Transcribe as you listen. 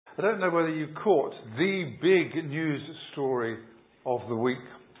I don't know whether you caught the big news story of the week.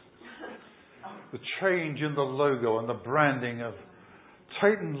 The change in the logo and the branding of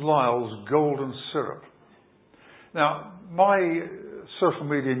Tate & Lyle's Golden Syrup. Now, my social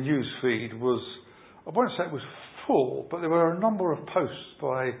media news feed was, I won't say it was full, but there were a number of posts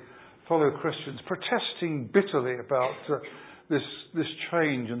by fellow Christians protesting bitterly about this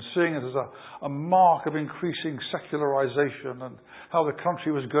change and seeing it as a mark of increasing secularization and how the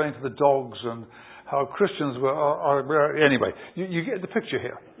country was going to the dogs and how Christians were anyway, you get the picture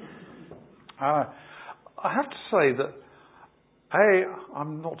here. I have to say that A,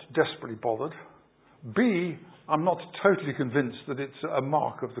 I'm not desperately bothered. B, I'm not totally convinced that it's a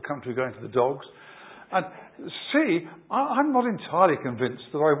mark of the country going to the dogs. And C, I'm not entirely convinced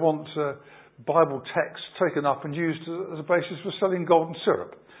that I want Bible texts taken up and used as a basis for selling golden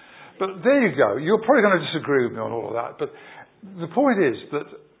syrup. But there you go. You're probably going to disagree with me on all of that. But the point is that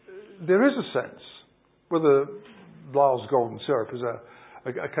there is a sense, whether Lyle's golden syrup is a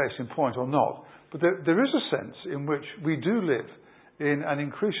case in point or not, but there is a sense in which we do live in an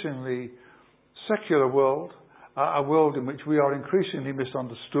increasingly secular world, a world in which we are increasingly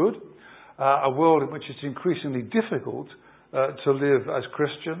misunderstood, a world in which it's increasingly difficult to live as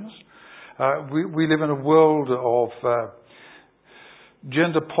Christians. We live in a world of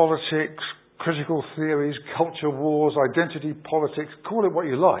gender politics, critical theories, culture wars, identity politics, call it what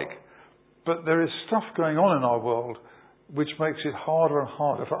you like. But there is stuff going on in our world which makes it harder and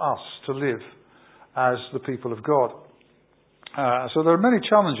harder for us to live as the people of God. So there are many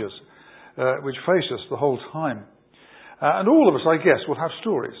challenges which face us the whole time. And all of us, I guess, will have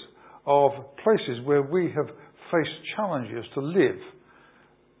stories of places where we have faced challenges to live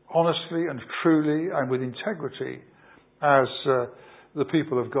honestly and truly and with integrity as the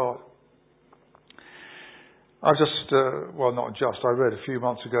people of God. I read a few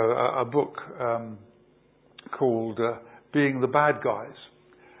months ago a book called Being the Bad Guys.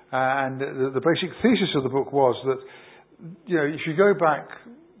 And the basic thesis of the book was that, if you go back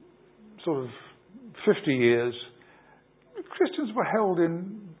sort of 50 years, Christians were held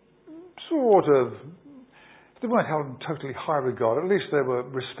in they weren't held in totally high regard. At least they were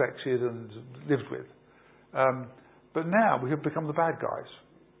respected and lived with. But now we have become the bad guys.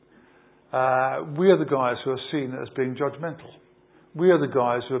 We are the guys who are seen as being judgmental. We are the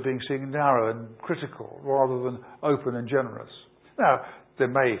guys who are being seen narrow and critical rather than open and generous. Now, there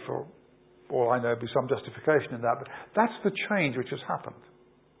may, for all I know, be some justification in that, but that's the change which has happened.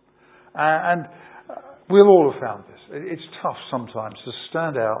 And we'll all have found this. It's tough sometimes to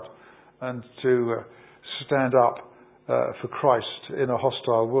stand out and to stand up for Christ in a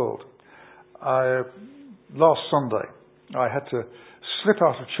hostile world. Last Sunday, I had to slip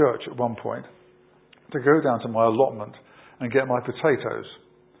out of church at one point to go down to my allotment and get my potatoes.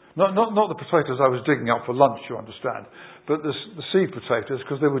 Not the potatoes I was digging up for lunch, you understand, but the seed potatoes,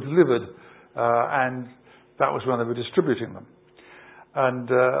 because they were delivered and that was when they were distributing them. And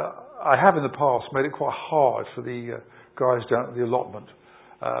I have in the past made it quite hard for the guys down at the allotment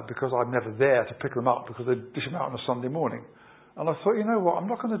because I'm never there to pick them up because they dish them out on a Sunday morning. And I thought, you know what, I'm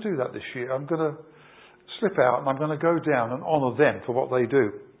not going to do that this year. I'm going to slip out and I'm going to go down and honour them for what they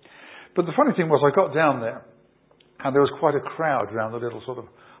do. But the funny thing was I got down there and there was quite a crowd around the little sort of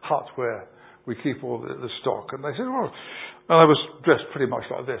hut where we keep all the stock. And they said, well, and I was dressed pretty much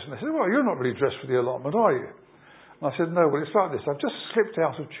like this. And they said, well, you're not really dressed for the allotment, are you? And I said, no, well, it's like this. I've just slipped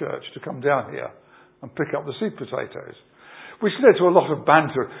out of church to come down here and pick up the seed potatoes. Which led to a lot of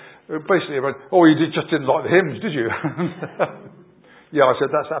banter. Basically, everyone, just didn't like the hymns, did you? Yeah, I said,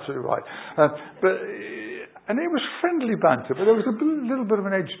 that's absolutely right. And it was friendly banter, but there was a little bit of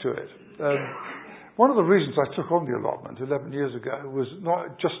an edge to it. One of the reasons I took on the allotment 11 years ago was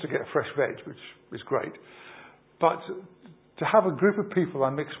not just to get fresh veg, which is great, but to have a group of people I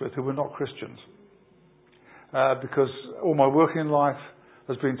mixed with who were not Christians. Because all my working life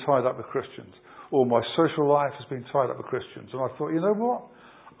has been tied up with Christians. All my social life has been tied up with Christians. And I thought, you know what?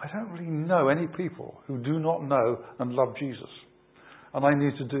 I don't really know any people who do not know and love Jesus. And I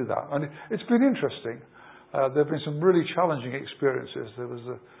need to do that. And it's been interesting. There have been some really challenging experiences. There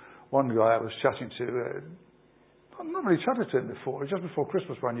was one guy I was chatting to. I've not really chatted to him before. Just before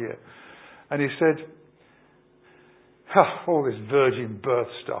Christmas one year. And he said, all this virgin birth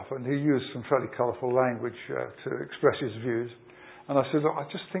stuff. And he used some fairly colourful language to express his views. And I said, look, I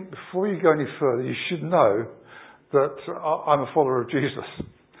just think before you go any further, you should know that I'm a follower of Jesus.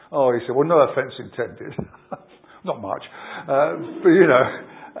 Oh, he said, well, no offence intended. Not much. But,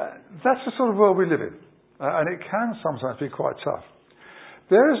 that's the sort of world we live in. And it can sometimes be quite tough.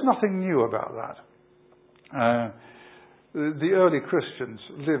 There is nothing new about that. the early Christians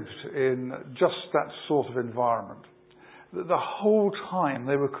lived in just that sort of environment. The whole time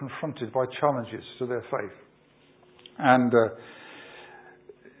they were confronted by challenges to their faith. And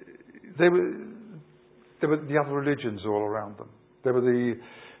there were the other religions all around them. There were the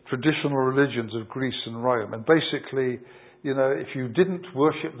traditional religions of Greece and Rome. And basically, if you didn't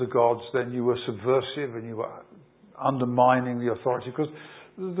worship the gods, then you were subversive and you were undermining the authority, because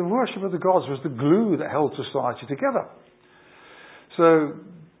the worship of the gods was the glue that held society together. So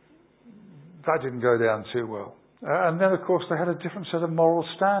that didn't go down too well. And then, of course, they had a different set of moral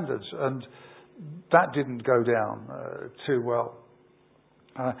standards, and that didn't go down too well.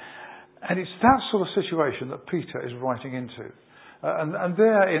 And it's that sort of situation that Peter is writing into. And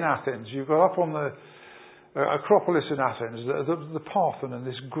there in Athens, you've got up on the Acropolis in Athens, the Parthenon,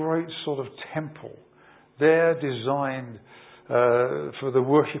 this great sort of temple. They're designed for the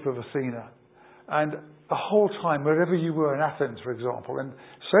worship of Athena. And the whole time, wherever you were in Athens, for example, and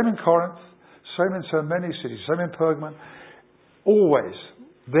same in Corinth, same in so many cities, same in Pergamon, always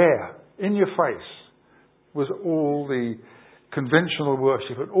there, in your face, was all the conventional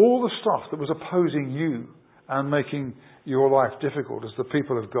worship and all the stuff that was opposing you and making your life difficult as the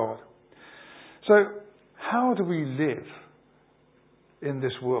people of God. So, how do we live in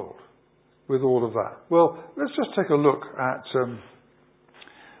this world with all of that? Well, let's just take a look at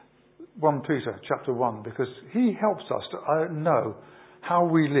 1 Peter chapter 1, because he helps us to know how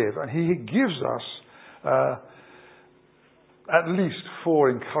we live, and he gives us at least 4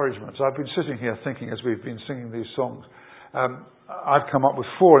 encouragements. I've been sitting here thinking as we've been singing these songs, I've come up with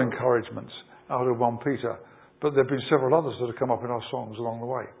 4 encouragements out of 1 Peter, but there have been several others that have come up in our songs along the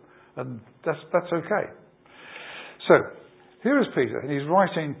way, and that's okay. So, here is Peter, and he's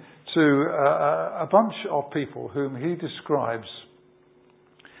writing to a bunch of people whom he describes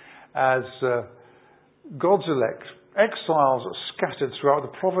as God's elect, exiles scattered throughout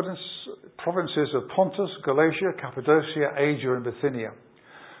the provinces of Pontus, Galatia, Cappadocia, Asia and Bithynia,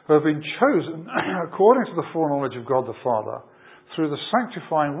 who have been chosen according to the foreknowledge of God the Father, through the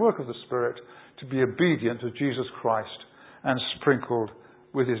sanctifying work of the Spirit, to be obedient to Jesus Christ and sprinkled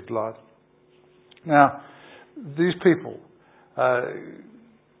with his blood. Now, these people are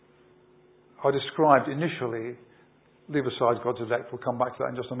described initially, leave aside God's elect, we'll come back to that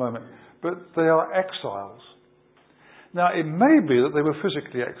in just a moment, but they are exiles. Now, it may be that they were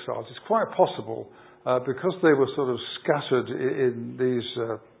physically exiles. It's quite possible, because they were sort of scattered in these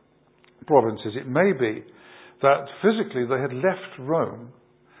provinces, it may be that physically they had left Rome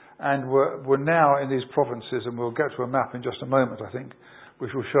and were now in these provinces, and we'll get to a map in just a moment, I think,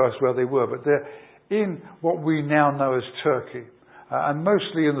 which will show us where they were. But they're in what we now know as Turkey, and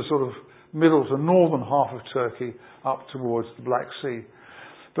mostly in the sort of middle to northern half of Turkey up towards the Black Sea.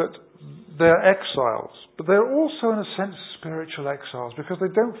 But they're exiles. But they're also, in a sense, spiritual exiles, because they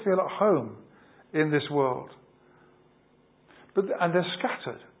don't feel at home in this world. And they're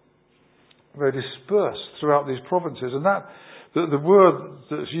scattered. They're dispersed throughout these provinces. And that the word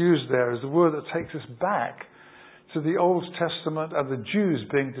that's used there is the word that takes us back to the Old Testament and the Jews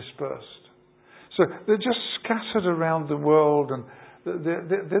being dispersed. So they're just scattered around the world, and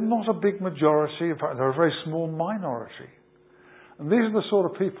they're not a big majority. In fact, they're a very small minority. And these are the sort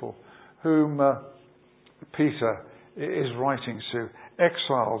of people whom Peter is writing to,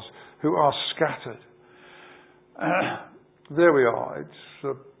 exiles who are scattered. There we are. It's,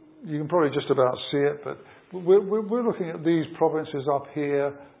 you can probably just about see it, but we're looking at these provinces up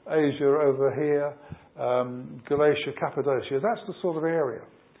here, Asia over here, Galatia, Cappadocia. That's the sort of area.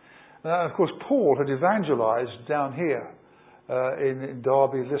 Now, of course, Paul had evangelized down here in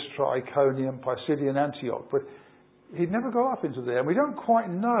Derbe, Lystra, Iconium, Pisidian, Antioch, but he'd never got up into there, and we don't quite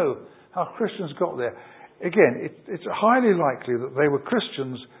know how Christians got there. Again, it's highly likely that they were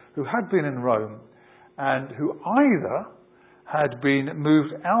Christians who had been in Rome and who either had been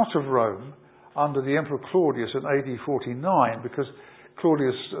moved out of Rome under the Emperor Claudius in AD 49, because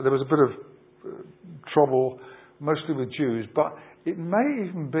Claudius, there was a bit of trouble, mostly with Jews, but it may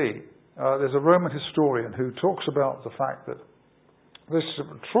even be, there's a Roman historian who talks about the fact that this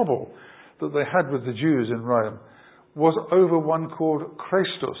trouble that they had with the Jews in Rome was over one called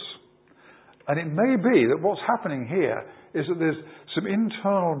Christus. And it may be that what's happening here is that there's some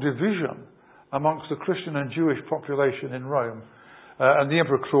internal division amongst the Christian and Jewish population in Rome. And the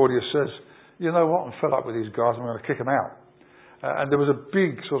Emperor Claudius says, you know what, I'm fed up with these guys, I'm going to kick them out. And there was a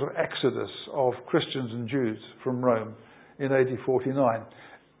big sort of exodus of Christians and Jews from Rome in AD 49.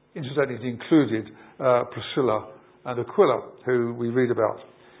 Incidentally, it included Priscilla and Aquila, who we read about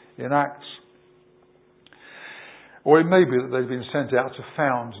in Acts. Or it may be that they've been sent out to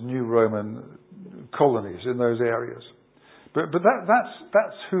found new Roman colonies in those areas. But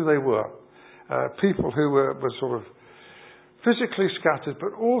that's who they were. People who were sort of physically scattered,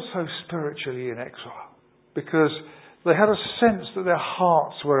 but also spiritually in exile. Because they had a sense that their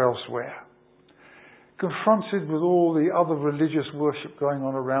hearts were elsewhere. Confronted with all the other religious worship going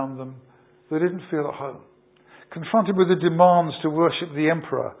on around them, they didn't feel at home. Confronted with the demands to worship the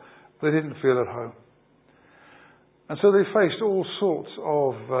emperor, they didn't feel at home. And so they faced all sorts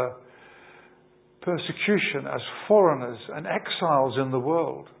of persecution as foreigners and exiles in the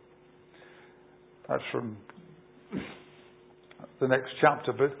world. That's from the next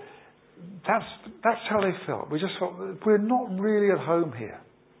chapter, but that's how they felt. We just felt that we're not really at home here.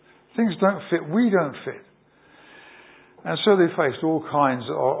 Things don't fit, we don't fit. And so they faced all kinds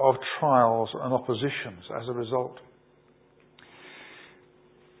of trials and oppositions as a result.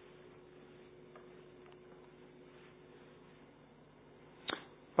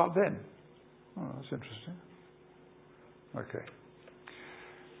 But then, that's interesting. Okay.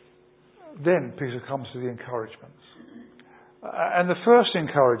 Then Peter comes to the encouragements. And the first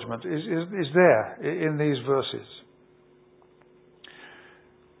encouragement is there in these verses.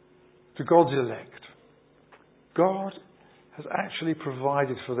 To God's elect. God has actually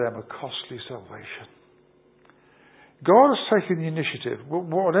provided for them a costly salvation. God has taken the initiative.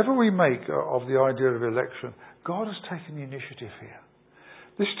 Whatever we make of the idea of election, God has taken the initiative here.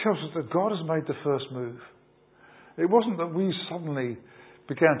 This tells us that God has made the first move. It wasn't that we suddenly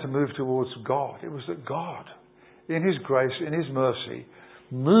began to move towards God. It was that God, in His grace, in His mercy,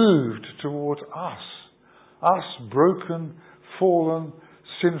 moved towards us. Us, broken, fallen,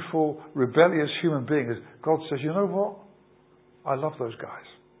 sinful, rebellious human beings. God says, you know what? I love those guys.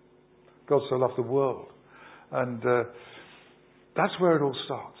 God so loved the world. And that's where it all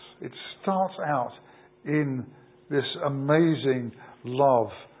starts. It starts out in this amazing love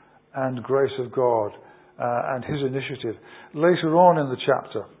and grace of God and His initiative. Later on in the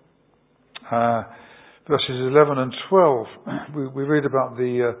chapter, verses 11 and 12, we read about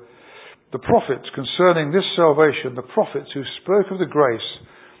the prophets concerning this salvation. The prophets who spoke of the grace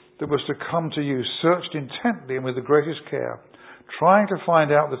that was to come to you searched intently and with the greatest care, trying to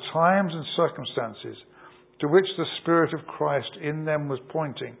find out the times and circumstances to which the Spirit of Christ in them was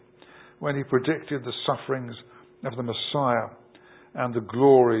pointing when He predicted the sufferings of the Messiah and the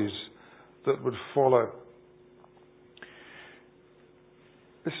glories that would follow.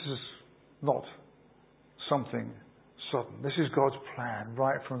 This is not something sudden. This is God's plan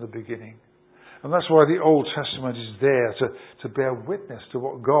right from the beginning. And that's why the Old Testament is there to bear witness to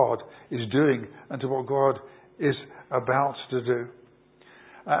what God is doing and to what God is about to do.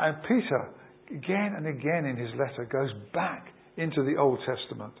 And Peter, again and again in his letter, goes back into the Old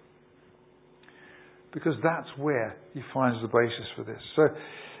Testament. Because that's where he finds the basis for this. So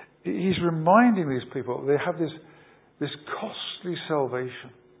he's reminding these people they have this costly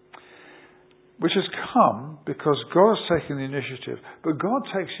salvation, which has come because God has taken the initiative. But God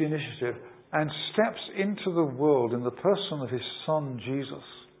takes the initiative and steps into the world in the person of His Son, Jesus.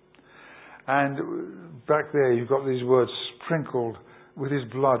 And back there you've got these words, sprinkled with His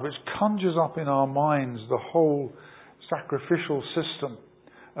blood, which conjures up in our minds the whole sacrificial system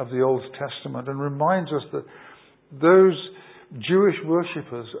of the Old Testament and reminds us that those Jewish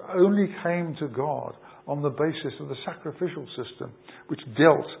worshippers only came to God on the basis of the sacrificial system, which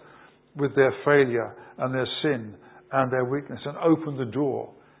dealt with their failure and their sin and their weakness and opened the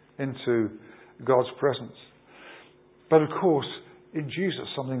door into God's presence. But of course, in Jesus,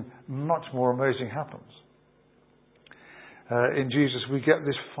 something much more amazing happens. In Jesus, we get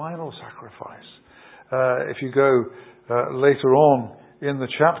this final sacrifice. If you go later on in the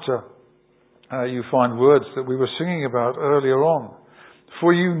chapter, you find words that we were singing about earlier on.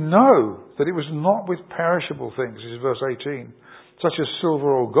 For you know that it was not with perishable things, this is verse 18, such as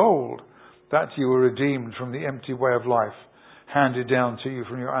silver or gold, that you were redeemed from the empty way of life, handed down to you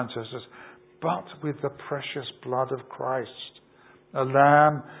from your ancestors, but with the precious blood of Christ, a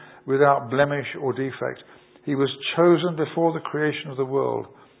lamb without blemish or defect. He was chosen before the creation of the world,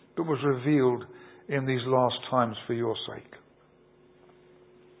 but was revealed in these last times for your sake.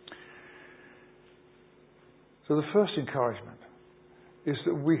 So the first encouragement is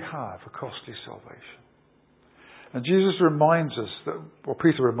that we have a costly salvation. And Jesus reminds us that, or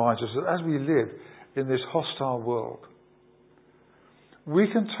Peter reminds us that as we live in this hostile world, we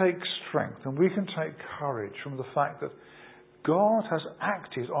can take strength and we can take courage from the fact that God has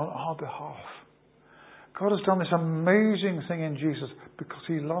acted on our behalf. God has done this amazing thing in Jesus because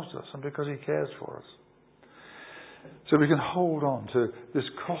He loves us and because He cares for us. So we can hold on to this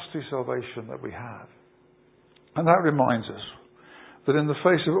costly salvation that we have. And that reminds us that in the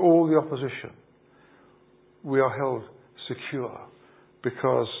face of all the opposition, we are held secure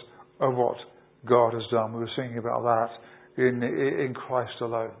because of what God has done. We were singing about that in Christ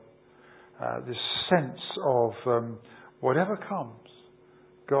alone. This sense of whatever comes,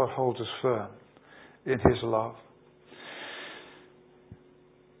 God holds us firm in His love.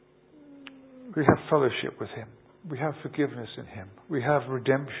 We have fellowship with Him. We have forgiveness in Him. We have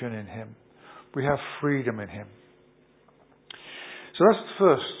redemption in Him. We have freedom in Him. So that's the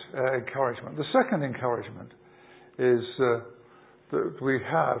first encouragement. The second encouragement is that we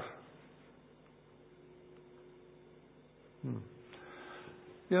have...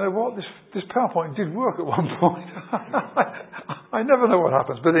 You know what? This PowerPoint did work at one point. I never know what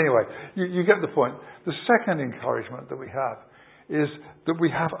happens. But anyway, you get the point. The second encouragement that we have is that we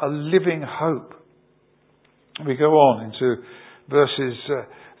have a living hope. We go on into verses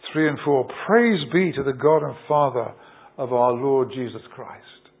 3 and 4. Praise be to the God and Father of our Lord Jesus Christ.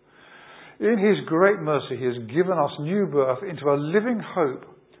 In His great mercy, He has given us new birth into a living hope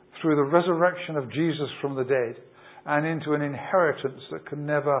through the resurrection of Jesus from the dead, and into an inheritance that can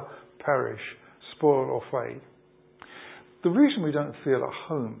never perish, spoil or fade. The reason we don't feel at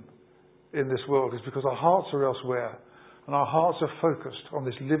home in this world is because our hearts are elsewhere, and our hearts are focused on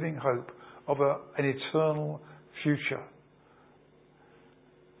this living hope of an eternal future.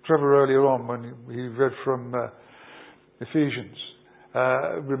 Trevor earlier on, when he read from Ephesians,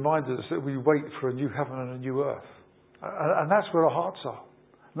 reminded us that we wait for a new heaven and a new earth. And that's where our hearts are.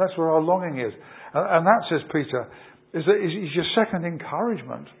 And that's where our longing is. And that, says Peter, is your second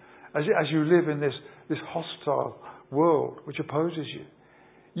encouragement as you live in this hostile world which opposes you.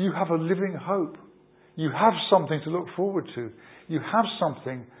 You have a living hope. You have something to look forward to. You have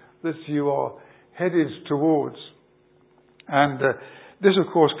something that you are headed towards. And this,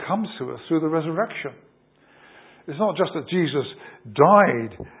 of course, comes to us through the resurrection. It's not just that Jesus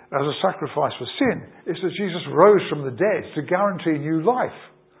died as a sacrifice for sin. It's that Jesus rose from the dead to guarantee new life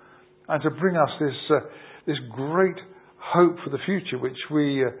and to bring us this great hope for the future which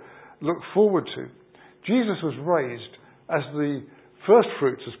we look forward to. Jesus was raised as the first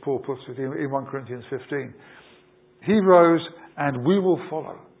fruits, as Paul puts it in 1 Corinthians 15. He rose and we will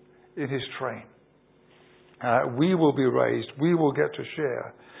follow in His train. We will be raised. We will get to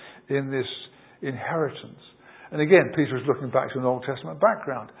share in this inheritance. And again, Peter is looking back to an Old Testament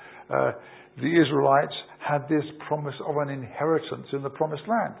background. The Israelites had this promise of an inheritance in the promised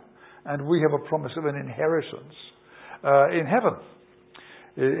land. And we have a promise of an inheritance in heaven,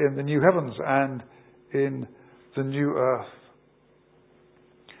 in the new heavens and in the new earth.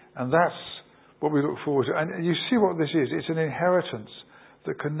 And that's what we look forward to. And you see what this is. It's an inheritance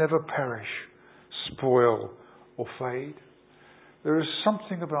that can never perish, spoil or fade. There is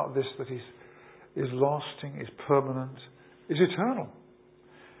something about this that is lasting, is permanent, is eternal.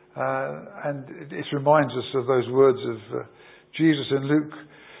 And it reminds us of those words of Jesus in Luke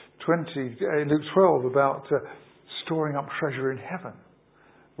 12 about storing up treasure in heaven,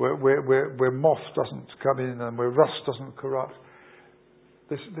 where moth doesn't come in and where rust doesn't corrupt.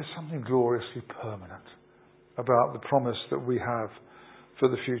 There's something gloriously permanent about the promise that we have for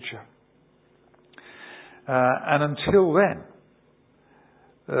the future. And until then,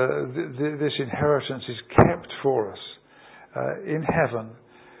 this inheritance is kept for us in heaven,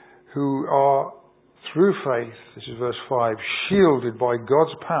 who are, through faith, this is verse 5, shielded by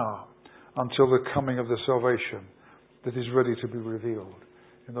God's power until the coming of the salvation that is ready to be revealed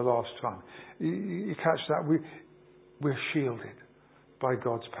in the last time. You catch that? We're shielded by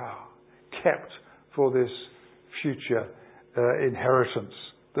God's power, kept for this future inheritance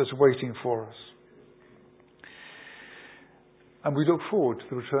that's waiting for us. And we look forward to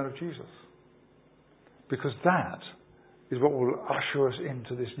the return of Jesus, because that is what will usher us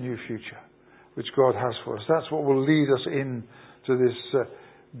into this new future which God has for us. That's what will lead us into this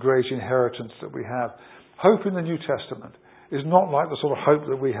great inheritance that we have. Hope in the New Testament is not like the sort of hope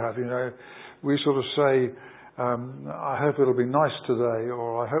that we have. You know, we sort of say, I hope it'll be nice today,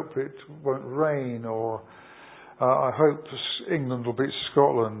 or I hope it won't rain, or I hope England will beat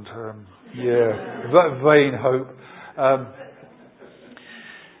Scotland. That vain hope.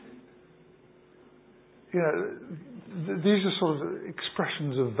 You know, these are sort of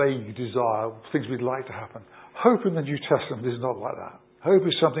expressions of vague desire, things we'd like to happen. Hope in the New Testament is not like that. Hope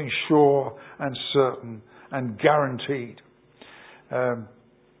is something sure and certain and guaranteed.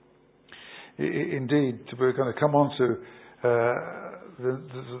 Indeed, we're going to come on to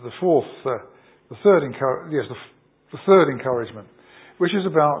the third encouragement, which is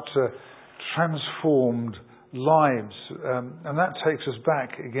about transformed lives, and that takes us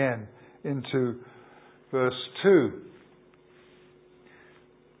back again into verse 2.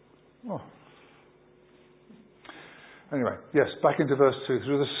 Anyway, yes, back into verse 2.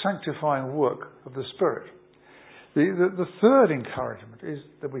 Through the sanctifying work of the Spirit. The third encouragement is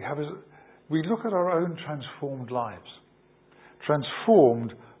that we have is we look at our own transformed lives.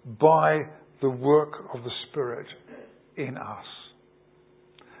 Transformed by the work of the Spirit in us.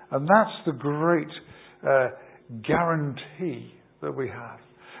 And that's the great guarantee that we have.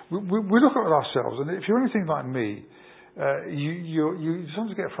 We look at ourselves, and if you're anything like me, you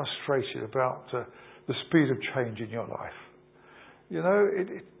sometimes get frustrated about the speed of change in your life. You know,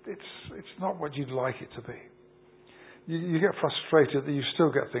 it's not what you'd like it to be. You get frustrated that you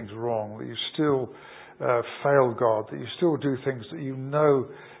still get things wrong, that you still fail God, that you still do things that you know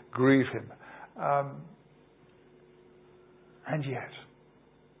grieve Him. And yet,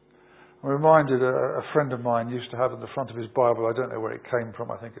 I'm reminded a friend of mine used to have in the front of his Bible, I don't know where it came from,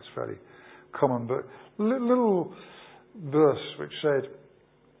 I think it's fairly common, but little verse which said,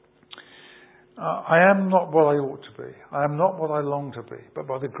 I am not what I ought to be. I am not what I long to be. But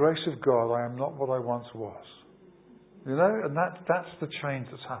by the grace of God, I am not what I once was. You know, and that's the change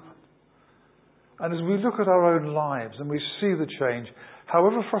that's happened. And as we look at our own lives and we see the change,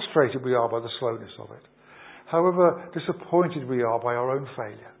 however frustrated we are by the slowness of it, however disappointed we are by our own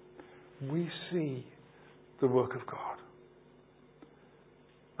failure, we see the work of God.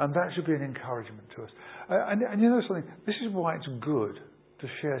 And that should be an encouragement to us. And you know something? This is why it's good to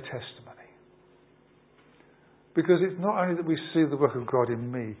share testimony. Because it's not only that we see the work of God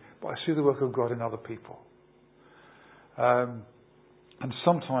in me, but I see the work of God in other people. And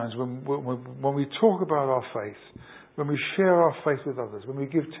sometimes when we talk about our faith, when we share our faith with others, when we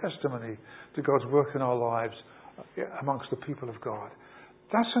give testimony to God's work in our lives amongst the people of God,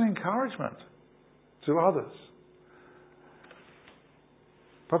 that's an encouragement to others.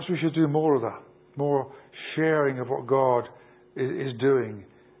 Perhaps we should do more of that, more sharing of what God is doing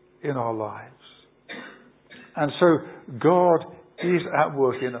in our lives. And so God is at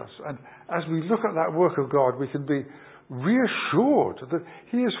work in us. And as we look at that work of God, we can be reassured that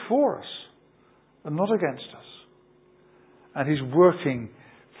He is for us and not against us. And He's working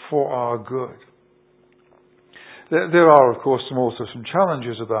for our good. There are, of course, some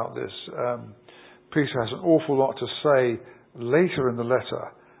challenges about this. Peter has an awful lot to say later in the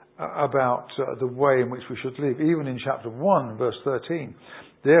letter about the way in which we should live. Even in chapter 1, verse 13.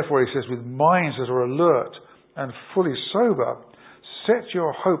 Therefore, he says, with minds that are alert and fully sober, set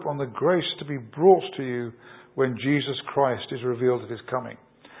your hope on the grace to be brought to you when Jesus Christ is revealed at His coming.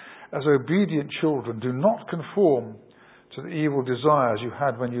 As obedient children, do not conform to the evil desires you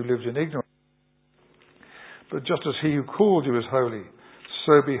had when you lived in ignorance. But just as He who called you is holy,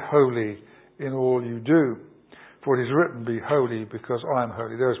 so be holy in all you do. For it is written, be holy because I am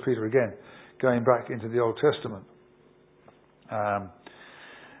holy. There's Peter again, going back into the Old Testament.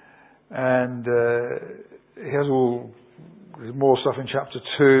 He has more stuff in chapter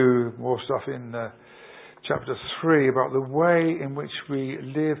 2, more stuff in chapter 3 about the way in which we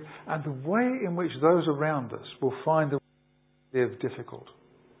live and the way in which those around us will find the way to live difficult.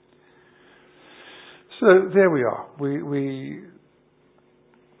 So there we are. We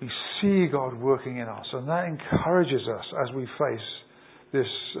see God working in us, and that encourages us as we face this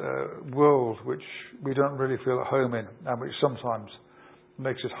world which we don't really feel at home in and which sometimes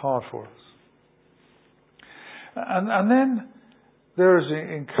makes it hard for us. And then there is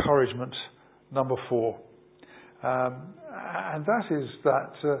encouragement number 4. And that is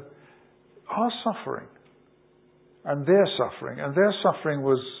that our suffering and their suffering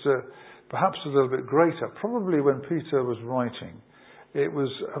was perhaps a little bit greater. Probably when Peter was writing, it was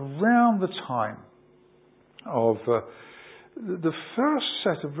around the time of the first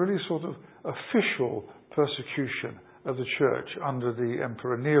set of really sort of official persecution of the church under the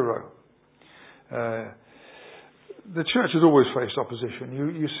Emperor Nero. The church had always faced opposition.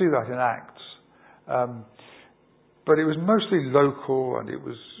 You see that in Acts. But it was mostly local, and it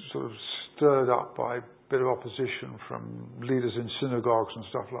was sort of stirred up by a bit of opposition from leaders in synagogues and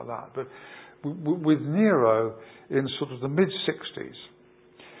stuff like that. But with Nero in sort of the mid-60s,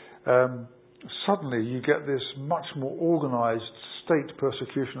 suddenly you get this much more organised state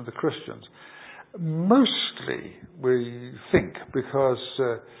persecution of the Christians. Mostly, we think, because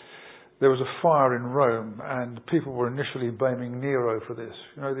there was a fire in Rome and people were initially blaming Nero for this.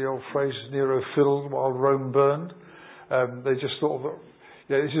 You know the old phrase, Nero filled while Rome burned? They just thought that,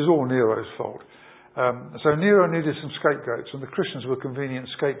 this is all Nero's fault. So Nero needed some scapegoats, and the Christians were convenient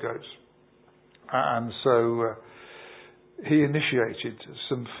scapegoats. And so he initiated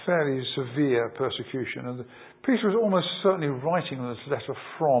some fairly severe persecution. And Peter is almost certainly writing this letter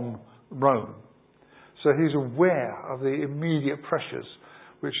from Rome. So he's aware of the immediate pressures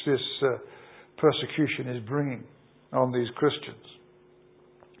which this persecution is bringing.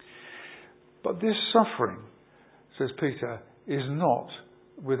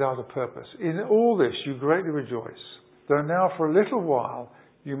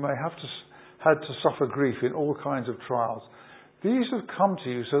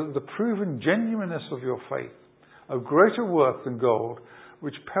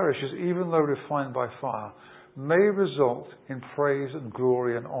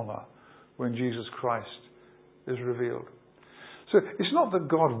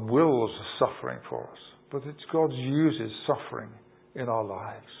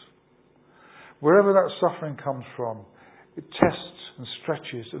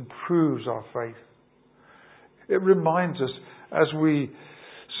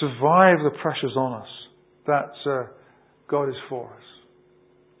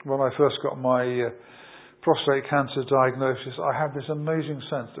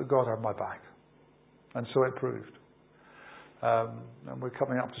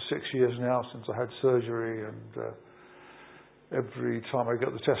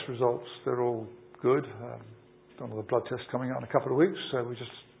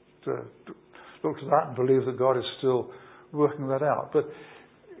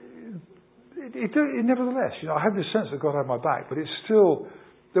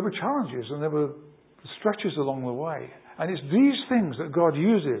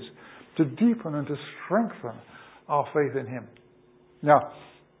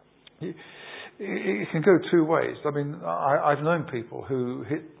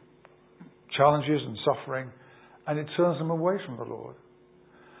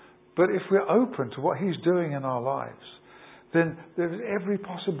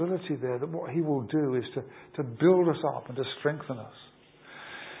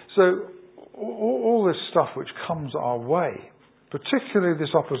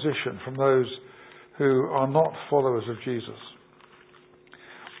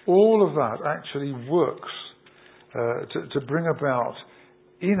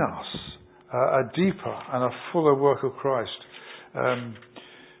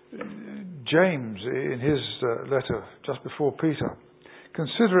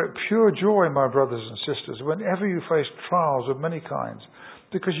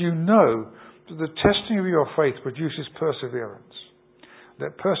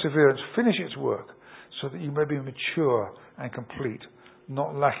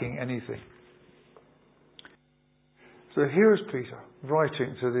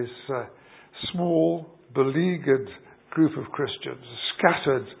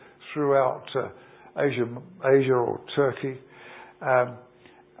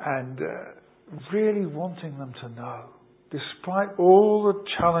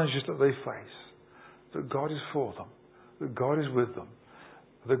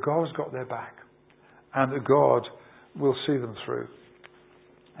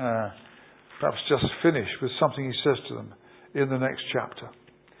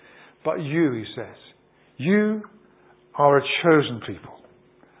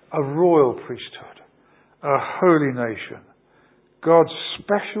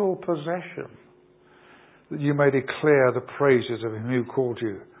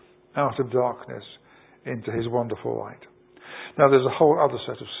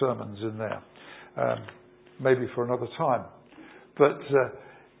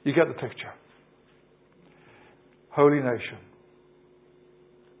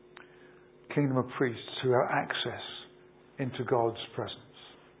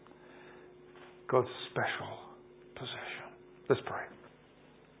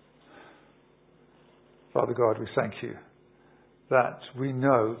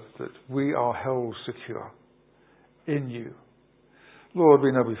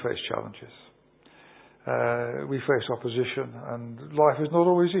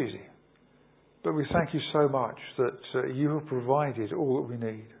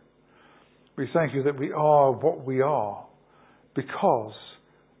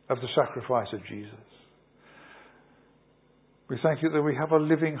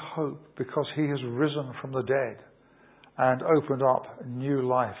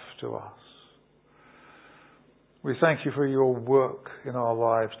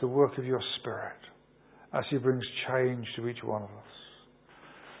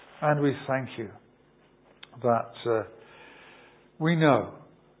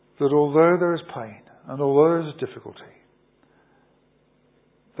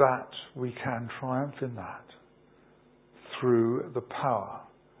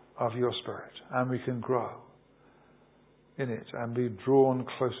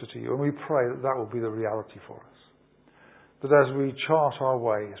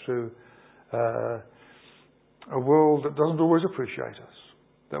 a world that doesn't always appreciate us,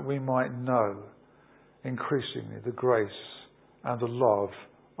 that we might know increasingly the grace and the love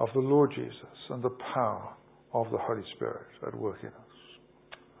of the Lord Jesus and the power of the Holy Spirit at work in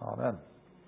us. Amen.